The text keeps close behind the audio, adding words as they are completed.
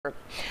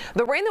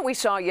The rain that we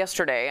saw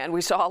yesterday, and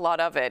we saw a lot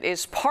of it,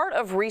 is part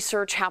of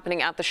research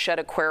happening at the Shedd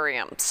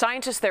Aquarium.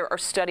 Scientists there are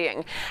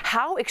studying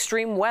how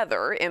extreme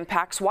weather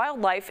impacts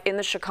wildlife in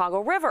the Chicago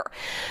River.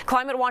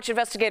 Climate Watch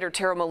investigator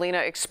Tara Molina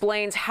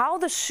explains how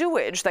the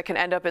sewage that can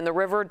end up in the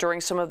river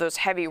during some of those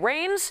heavy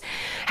rains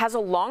has a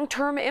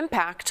long-term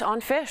impact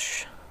on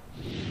fish.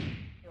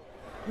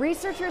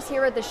 Researchers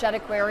here at the Shedd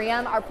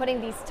Aquarium are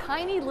putting these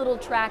tiny little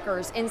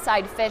trackers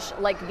inside fish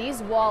like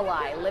these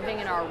walleye living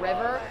in our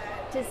river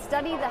to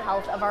study the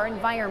health of our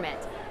environment.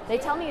 They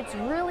tell me it's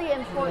really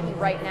important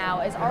right now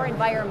as our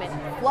environment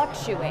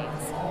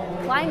fluctuates.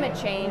 Climate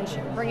change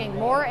bringing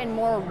more and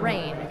more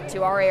rain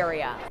to our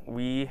area.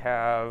 We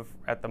have,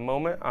 at the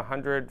moment,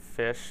 100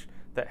 fish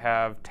that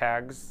have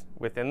tags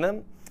within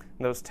them.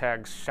 And those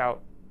tags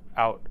shout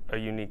out a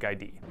unique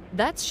ID.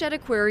 That's Shedd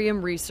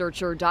Aquarium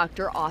researcher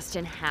Dr.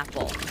 Austin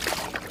Happel.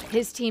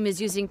 His team is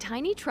using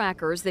tiny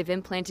trackers they've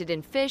implanted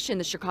in fish in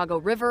the Chicago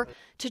River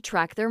to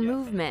track their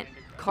movement.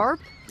 Carp,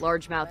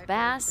 largemouth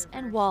bass,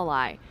 and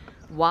walleye.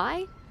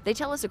 Why? They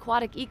tell us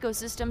aquatic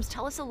ecosystems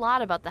tell us a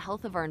lot about the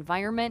health of our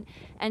environment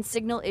and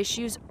signal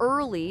issues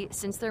early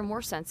since they're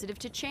more sensitive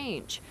to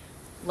change,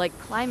 like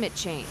climate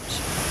change.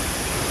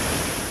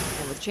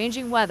 And with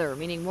changing weather,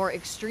 meaning more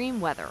extreme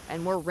weather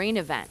and more rain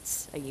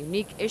events, a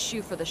unique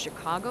issue for the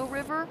Chicago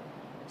River,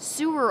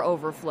 sewer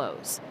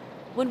overflows.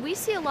 When we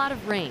see a lot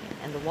of rain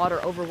and the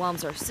water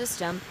overwhelms our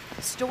system,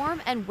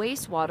 storm and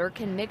wastewater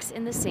can mix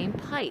in the same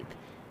pipe,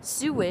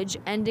 sewage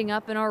ending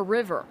up in our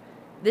river.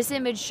 This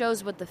image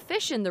shows what the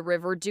fish in the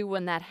river do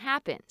when that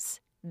happens.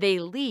 They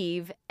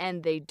leave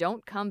and they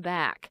don't come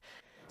back.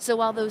 So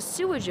while those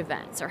sewage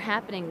events are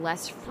happening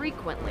less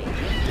frequently,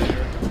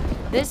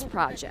 this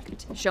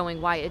project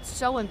showing why it's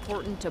so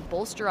important to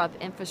bolster up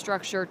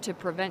infrastructure to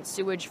prevent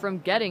sewage from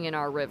getting in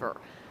our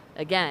river.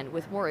 Again,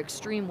 with more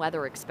extreme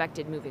weather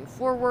expected moving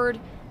forward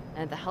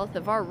and the health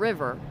of our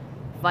river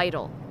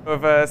vital.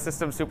 If a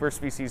system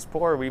superspecies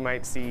poor, we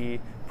might see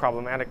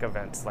problematic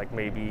events, like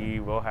maybe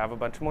we'll have a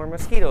bunch more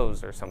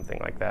mosquitoes or something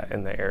like that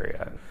in the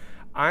area.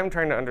 I'm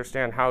trying to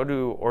understand, how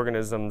do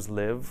organisms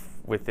live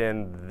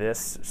within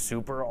this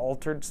super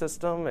altered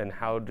system, and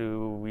how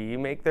do we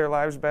make their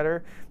lives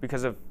better?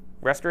 Because if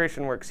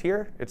restoration works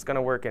here, it's going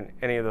to work in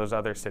any of those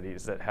other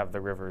cities that have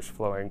the rivers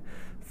flowing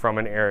from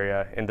an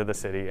area into the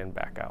city and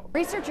back out.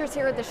 Researchers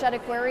here at the Shedd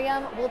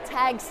Aquarium will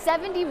tag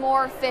 70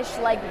 more fish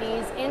like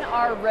these in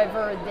our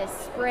river this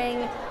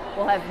spring.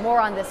 We'll have more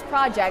on this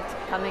project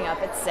coming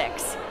up at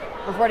 6.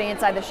 Reporting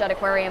inside the Shedd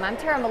Aquarium, I'm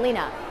Tara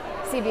Molina,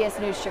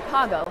 CBS News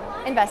Chicago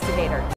Investigator.